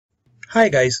Hi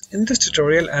guys, in this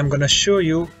tutorial I'm gonna show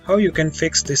you how you can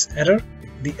fix this error,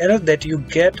 the error that you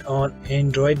get on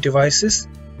Android devices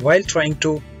while trying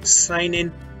to sign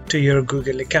in to your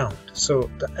Google account.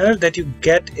 So the error that you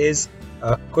get is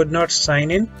could not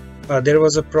sign in. There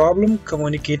was a problem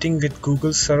communicating with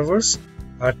Google servers.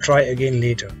 Try again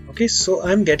later. Okay, so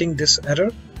I'm getting this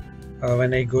error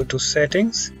when I go to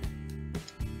settings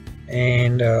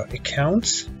and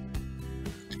accounts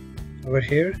over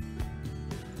here,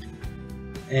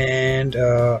 and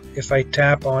if I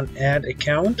tap on add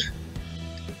account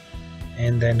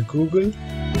and then Google,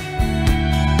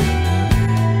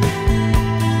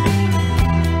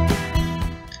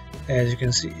 as you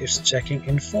can see it's checking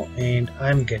info and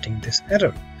I'm getting this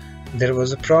error. There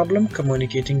was a problem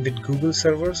communicating with Google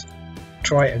servers.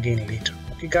 Try again later.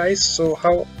 Okay guys, so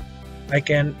how I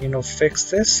can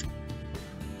fix this?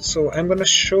 So I'm gonna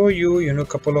show you a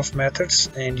couple of methods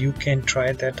and you can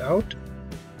try that out.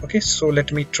 Okay, so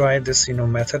let me try this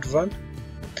method one.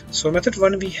 So method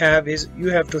one we have is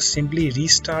you have to simply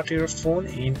restart your phone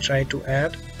and try to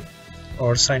add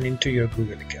or sign into your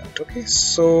Google account. Okay,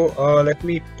 so let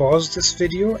me pause this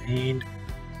video and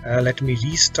let me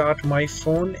restart my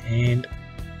phone and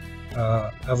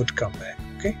I would come back.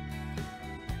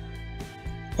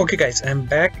 Okay guys, I'm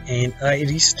back and I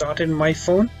restarted my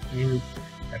phone and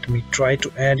let me try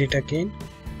to add it again.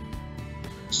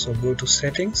 So go to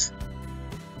settings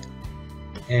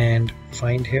and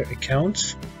find here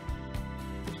accounts.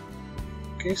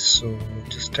 Okay, so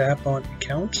just tap on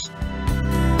accounts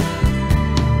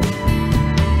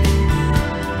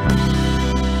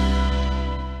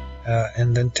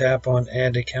and then tap on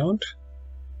add account.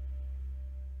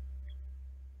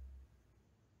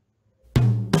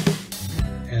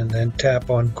 And then tap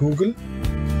on Google.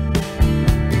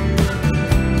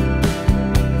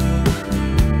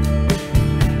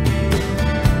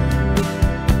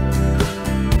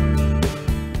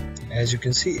 As you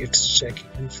can see, it's checking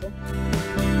info.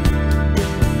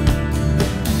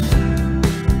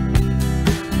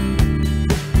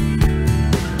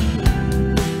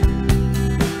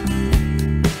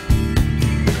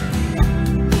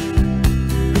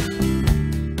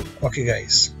 Okay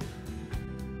guys,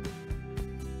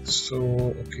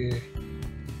 so okay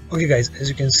guys, as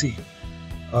you can see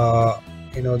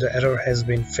the error has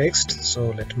been fixed.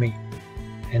 So let me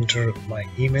enter my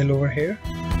email over here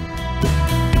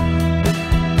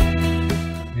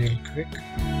real quick.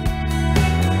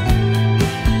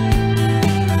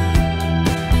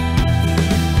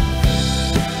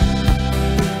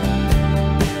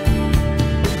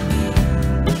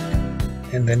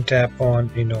 And then tap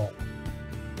on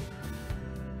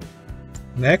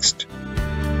next.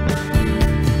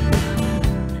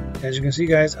 As you can see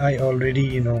guys, I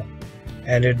already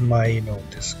added my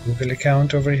this Google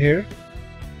account over here,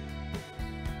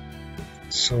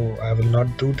 so I will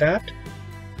not do that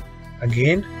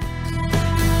again.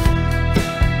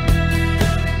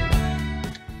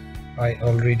 I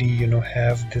already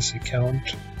have this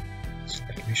account, so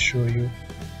let me show you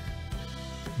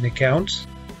in accounts,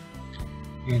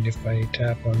 and if I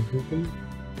tap on Google,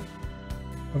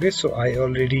 okay, so I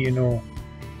already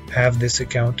have this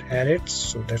account added,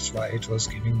 so that's why it was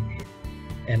giving me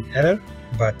an error.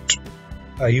 But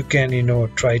you can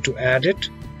try to add it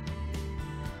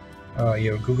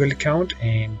your Google account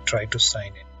and try to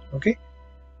sign in. Okay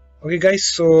guys,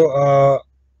 so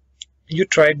you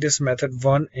tried this method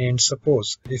one, and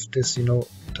suppose if this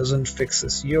doesn't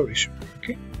fixes your issue.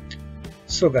 Okay,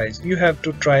 so guys, you have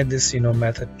to try this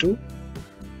method two.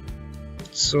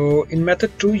 So in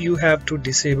method 2 you have to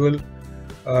disable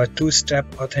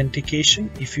two-step authentication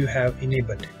if you have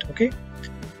enabled it. Okay,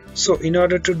 so in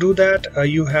order to do that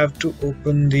you have to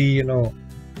open the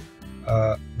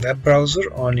web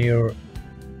browser on your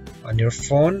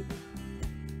phone,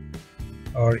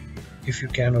 or if you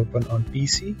can open on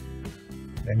PC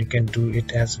then you can do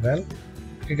it as well.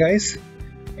 Okay guys,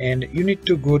 and you need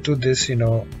to go to this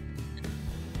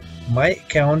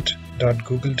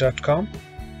myaccount.google.com,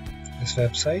 this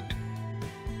website.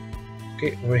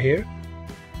 Okay, over here,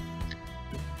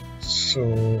 so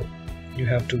you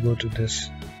have to go to this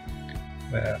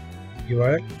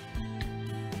URL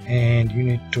and you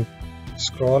need to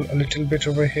scroll a little bit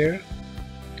over here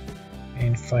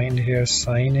and find here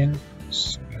sign in.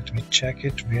 So let me check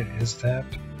it, where is that?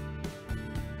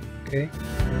 Okay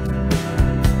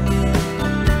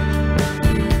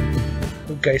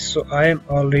guys, so I am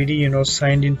already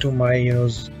signed into my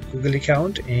Google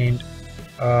account, and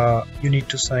you need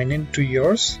to sign in to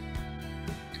yours.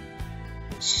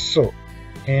 So,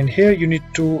 and here you need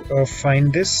to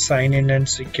find this sign in and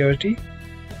security.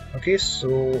 Okay,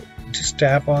 so just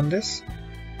tap on this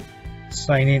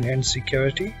sign in and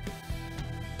security.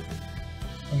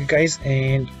 Okay guys,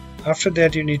 and after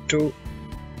that you need to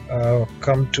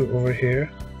come to over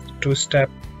here, two-step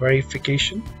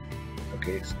verification.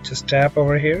 Okay, so just tap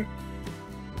over here.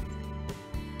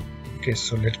 Okay,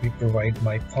 so let me provide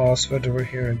my password over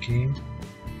here again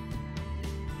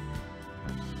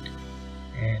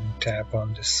and tap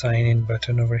on the sign in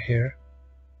button over here.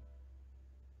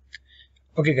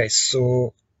 Okay guys,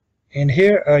 so in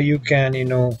here you can,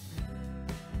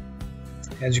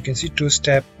 as you can see,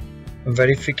 two-step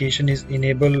verification is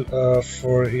enabled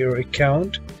for your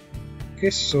account.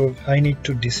 Okay, so I need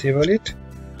to disable it.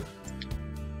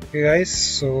 Okay guys,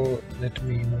 so let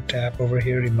me tap over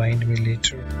here, remind me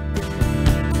later.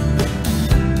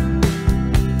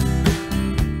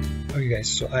 Okay guys,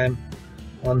 so I am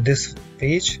on this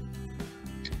page.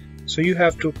 So you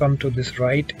have to come to this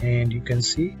right, and you can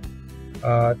see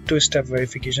two-step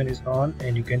verification is on,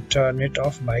 and you can turn it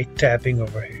off by tapping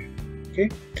over here. Okay,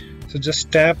 so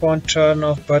just tap on turn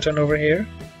off button over here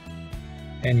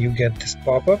and you get this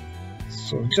pop-up.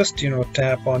 So just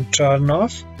tap on turn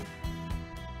off.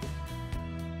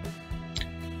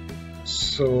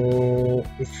 So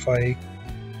if I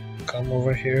come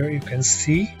over here, you can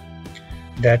see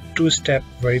that two-step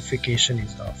verification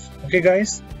is off. Okay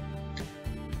guys,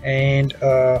 and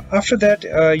after that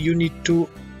you need to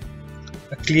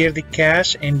clear the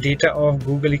cache and data of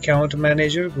Google Account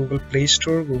Manager, Google Play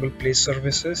Store, Google Play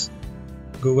Services,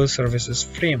 Google Services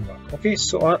Framework. Okay,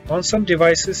 so on some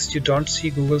devices you don't see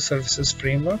Google Services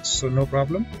Framework, so no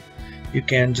problem. You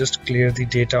can just clear the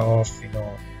data of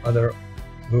other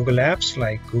Google apps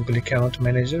like Google Account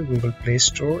Manager, Google Play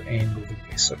Store, and Google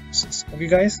Play Services. Okay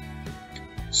guys,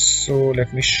 so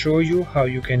let me show you how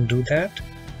you can do that.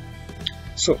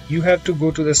 So you have to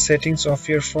go to the settings of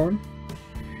your phone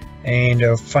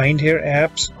and find here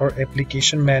apps or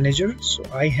application manager. So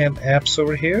I have apps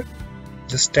over here,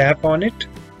 just tap on it,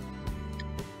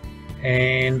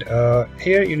 and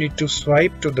here you need to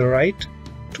swipe to the right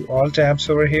to all tabs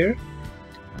over here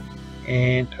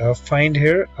and find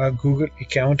here Google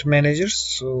Account Manager.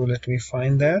 So let me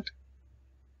find that.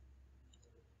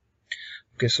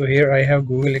 Okay, so here I have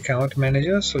Google Account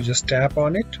Manager, so just tap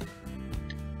on it,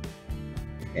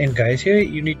 and guys, here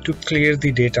you need to clear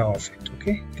the data of it.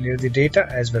 Okay, clear the data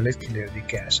as well as clear the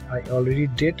cache. I already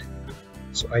did,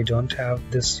 so I don't have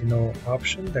this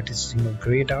option that is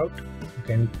grayed out. You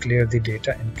can clear the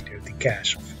data and clear the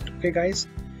cache of it. Okay guys,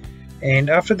 and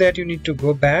after that you need to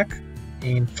go back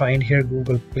and find here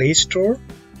Google Play Store.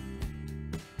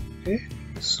 Okay,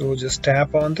 so just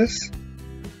tap on this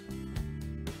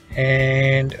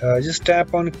and just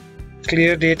tap on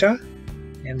clear data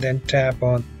and then tap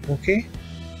on OK,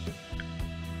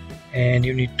 and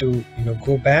you need to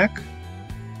go back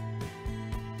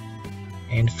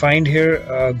and find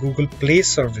here Google Play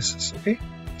Services. Okay,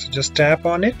 so just tap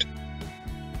on it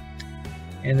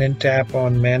and then tap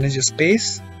on manage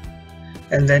space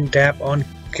and then tap on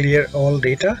clear all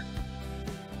data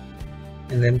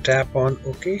and then tap on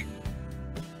OK.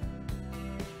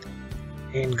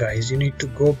 And guys, you need to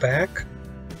go back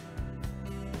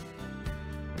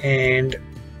and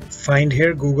find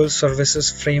here Google Services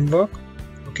Framework.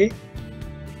 Okay,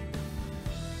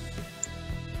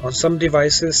 on some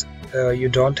devices you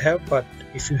don't have, but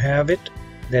if you have it,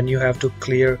 then you have to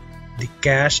clear the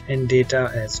cache and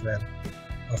data as well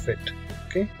of it.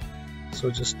 Okay, so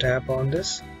just tap on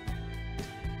this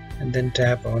and then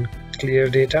tap on clear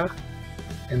data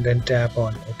and then tap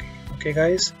on OK. Okay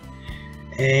guys,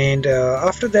 and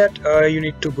after that you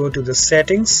need to go to the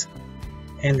settings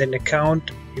and then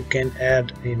account. You can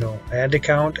add add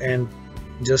account and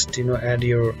just add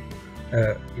your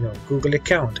Google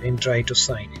account and try to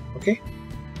sign in. Okay,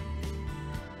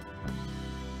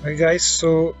 alright guys,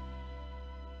 so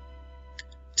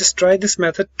just try this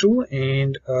method too,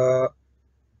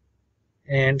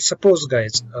 and suppose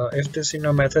guys if this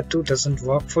method 2 doesn't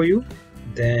work for you,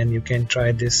 then you can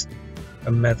try this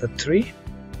method 3.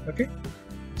 Okay,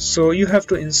 so you have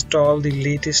to install the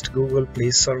latest Google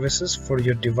Play services for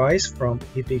your device from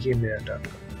apkmirror.com.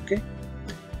 Okay,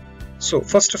 so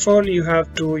first of all you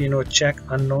have to check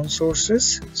unknown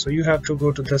sources. So you have to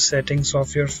go to the settings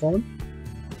of your phone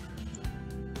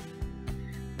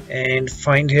and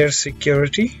find here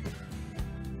security.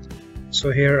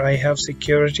 So here I have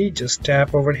security, just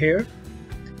tap over here,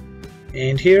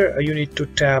 and here you need to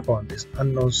tap on this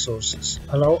unknown sources,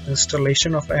 allow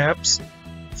installation of apps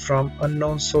from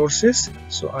unknown sources.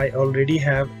 So I already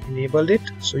have enabled it,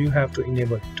 so you have to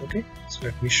enable it. Okay, so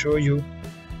let me show you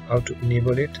how to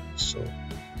enable it. So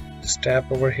just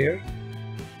tap over here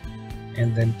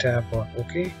and then tap on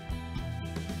OK.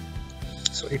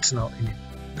 So it's now enabled.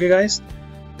 Okay guys,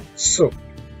 so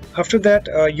after that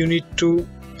you need to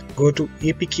go to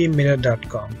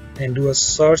apkmirror.com and do a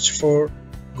search for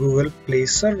Google Play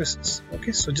Services.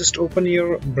 Okay, so just open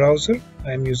your browser.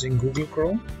 I am using Google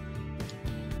Chrome,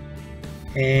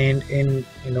 and in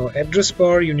address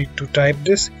bar you need to type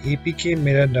this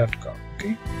apkmirror.com.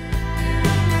 okay,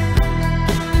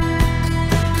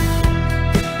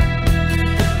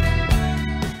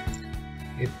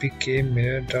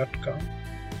 apkmirror.com,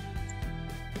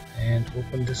 and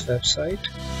open this website.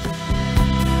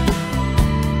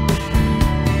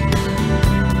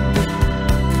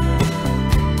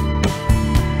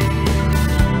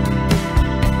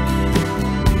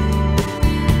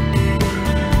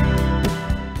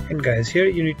 And guys, here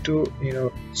you need to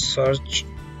search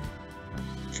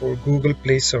for Google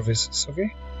Play Services.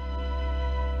 Okay,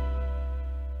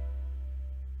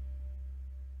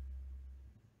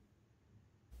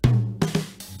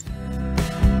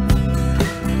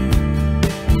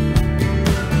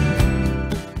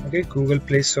 Google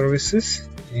Play Services,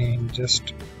 and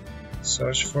just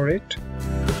search for it.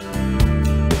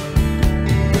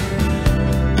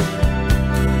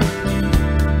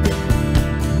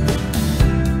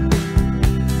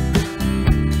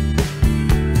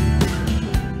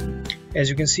 As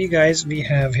you can see guys, we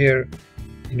have here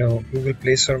Google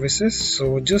Play Services.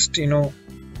 So just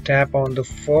tap on the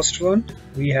first one.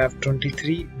 We have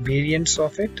 23 variants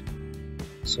of it.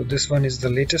 So this one is the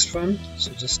latest one,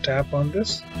 so just tap on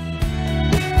this.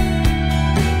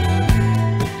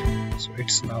 So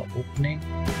it's now opening.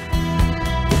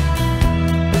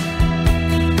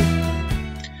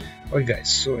 Okay guys,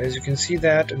 so as you can see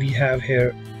that we have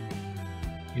here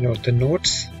the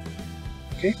notes.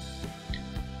 Okay,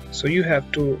 so you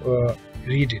have to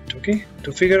read it. Okay,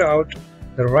 to figure out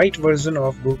the right version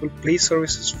of Google Play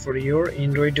Services for your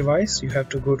Android device, you have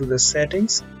to go to the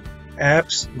settings,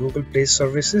 apps, Google Play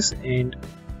Services, and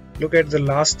look at the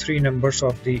last three numbers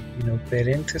of the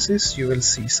parenthesis. You will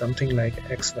see something like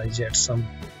XYZ some.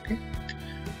 Okay,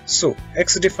 so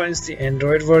X defines the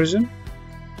Android version,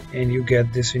 and you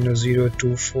get this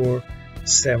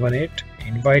 02478,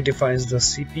 and Y defines the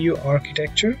CPU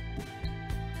architecture.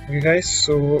 Okay guys,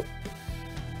 so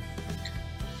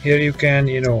here you can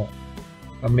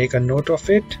make a note of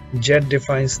it. Z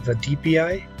defines the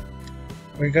DPI.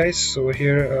 Okay guys, so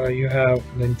here you have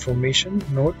the information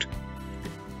note.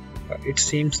 It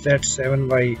seems that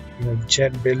 7Y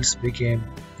jet builds became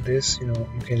this. You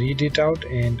can read it out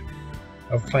and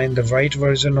find the right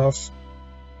version of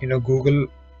Google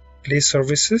Play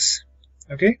Services.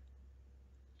 Okay,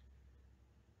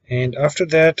 and after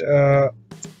that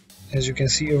as you can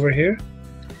see over here,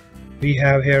 we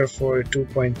have here for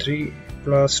 2.3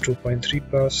 plus, 2.3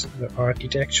 plus, the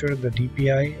architecture, the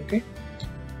DPI. Okay,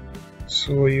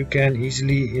 so you can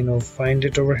easily find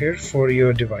it over here for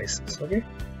your devices. Okay,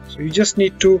 so you just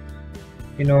need to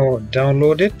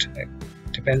download it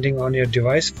depending on your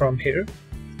device from here.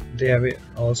 They have it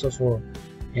also for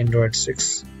Android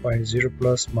 6.0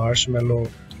 plus, Marshmallow,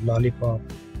 Lollipop.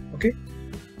 Okay,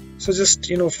 so just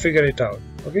figure it out,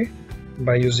 okay,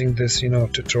 by using this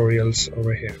tutorials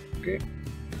over here. Okay,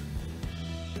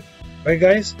 right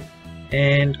guys,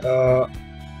 and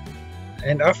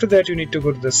after that you need to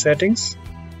go to the settings,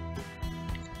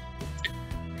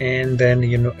 and then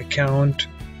account,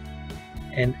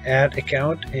 and add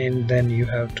account, and then you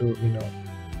have to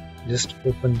just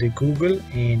open the Google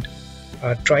and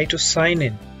try to sign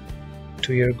in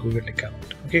to your Google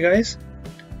account. Okay guys,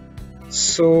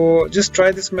 so just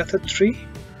try this method 3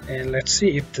 and let's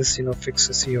see if this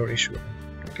fixes your issue.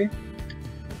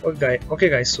 Okay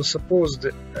guys, so suppose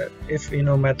that if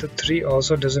method 3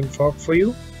 also doesn't work for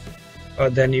you,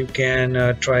 then you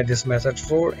can try this method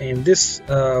 4, and this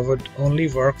would only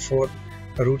work for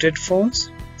rooted phones.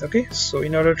 Okay, so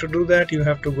in order to do that, you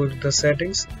have to go to the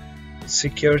settings,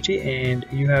 security, and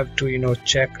you have to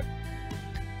check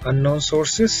unknown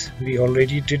sources. We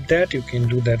already did that. You can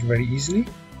do that very easily.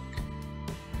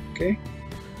 Okay,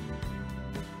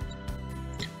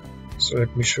 so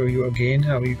let me show you again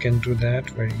how you can do that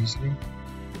very easily.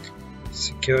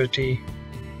 Security,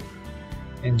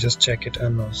 and just check it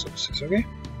unknown sources. Okay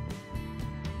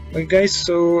guys,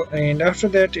 so and after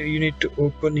that you need to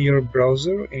open your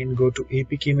browser and go to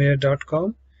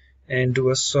apkmirror.com and do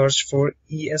a search for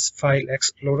ES File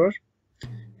Explorer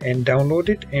and download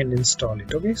it and install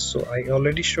it. Okay, so I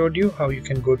already showed you how you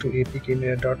can go to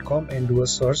apkmirror.com and do a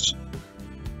search.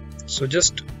 So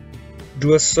just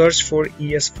do a search for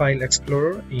ES File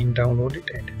Explorer and download it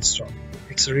and install it.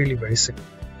 It's really very simple.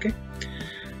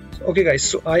 Okay guys,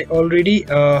 so I already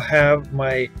have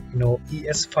my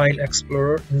ES File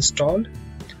Explorer installed.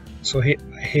 So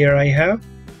here I have.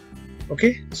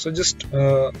 Okay, so just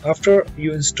after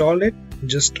you install it,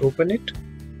 just open it.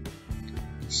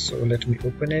 So let me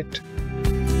open it.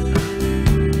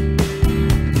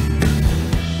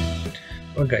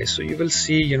 Oh guys, so you will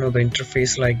see the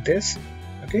interface like this.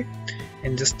 Okay,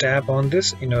 and just tap on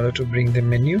this in order to bring the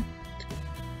menu,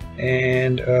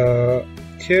 and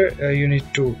here you need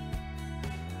to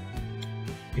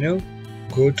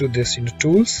go to this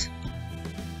tools,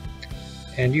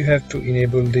 and you have to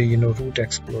enable the root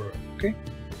explorer. Okay,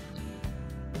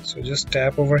 so just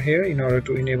tap over here in order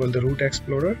to enable the root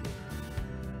explorer.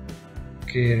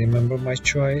 Okay, remember my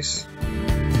choice,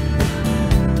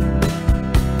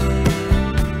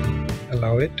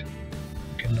 allow it.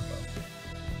 Okay, no problem.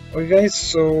 Okay guys,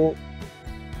 so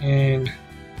and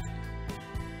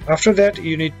after that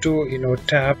you need to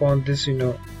tap on this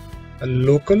a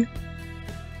local,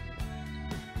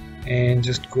 and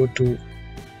just go to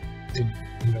the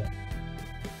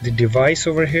the device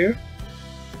over here.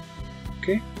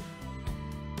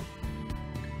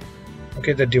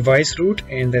 Okay, the device root,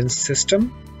 and then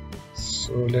system.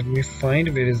 So let me find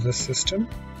where is the system.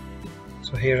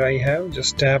 So here I have,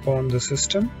 just tap on the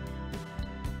system,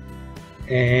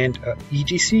 and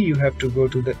etc, you have to go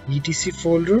to the etc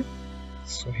folder.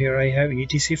 So here I have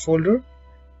etc folder,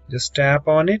 just tap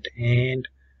on it and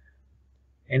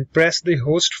press the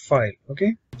host file.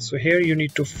 Okay, so here you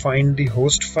need to find the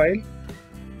host file.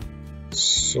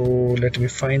 So let me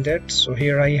find that. So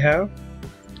here I have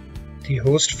the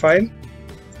host file.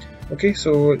 Okay,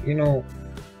 so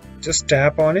just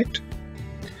tap on it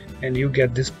and you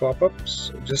get this pop-up.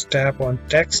 So just tap on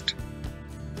text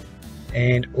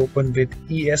and open with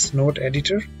ES Note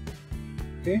editor.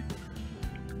 Okay,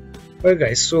 well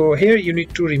guys, so here you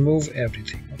need to remove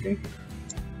everything. Okay,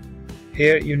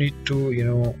 here you need to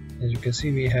as you can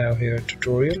see, we have here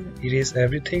tutorial, erase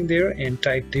everything there and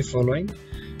type the following: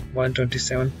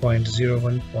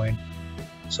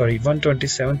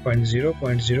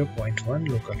 127.0.0.1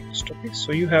 localhost. Okay,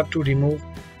 so you have to remove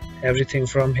everything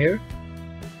from here.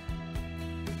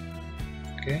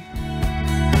 Okay,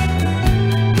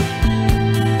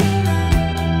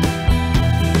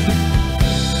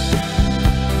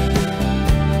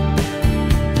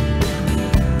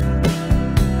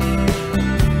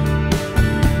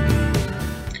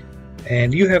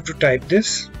 and you have to type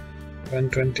this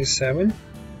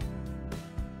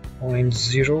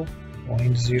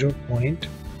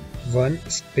 127.0.0.1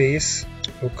 space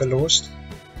localhost.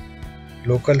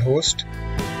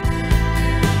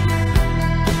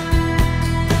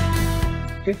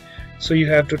 Okay, so you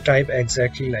have to type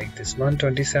exactly like this: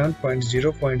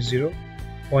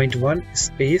 127.0.0.1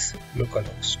 space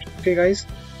localhost. Okay guys,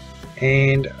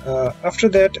 and after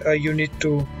that you need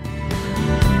to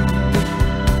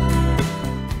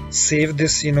save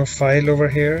this file over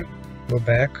here. Go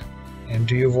back, and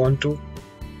do you want to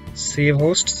save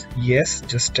hosts? Yes,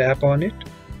 just tap on it.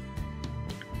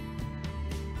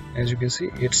 As you can see,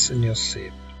 it's in your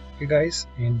save. Okay guys,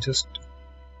 and just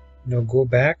go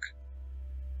back,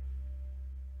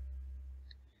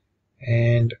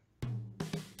 and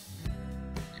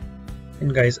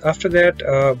guys, after that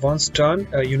once done,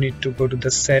 you need to go to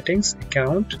the settings,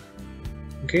 account.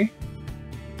 Okay,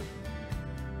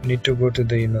 you need to go to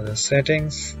the the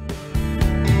settings,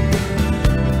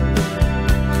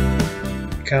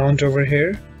 account over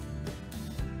here,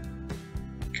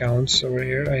 accounts over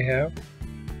here I have.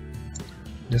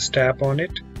 Just tap on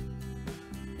it,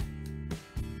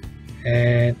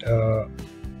 and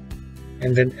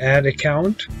then add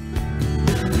account,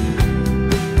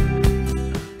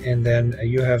 and then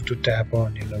you have to tap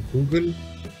on Google,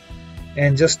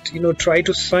 and just try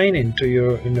to sign into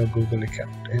your Google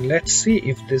account, and let's see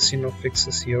if this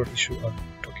fixes your issue or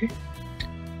not. Okay,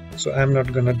 so I'm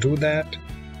not gonna do that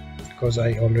because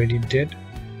I already did.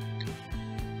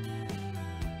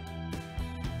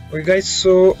 Okay guys,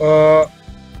 so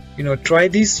try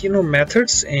these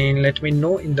methods and let me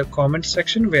know in the comment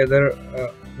section whether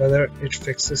it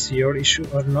fixes your issue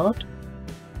or not.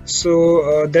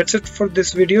 So that's it for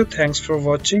this video. Thanks for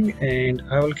watching, and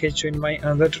I will catch you in my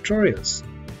other tutorials.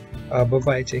 Bye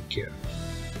bye, take care.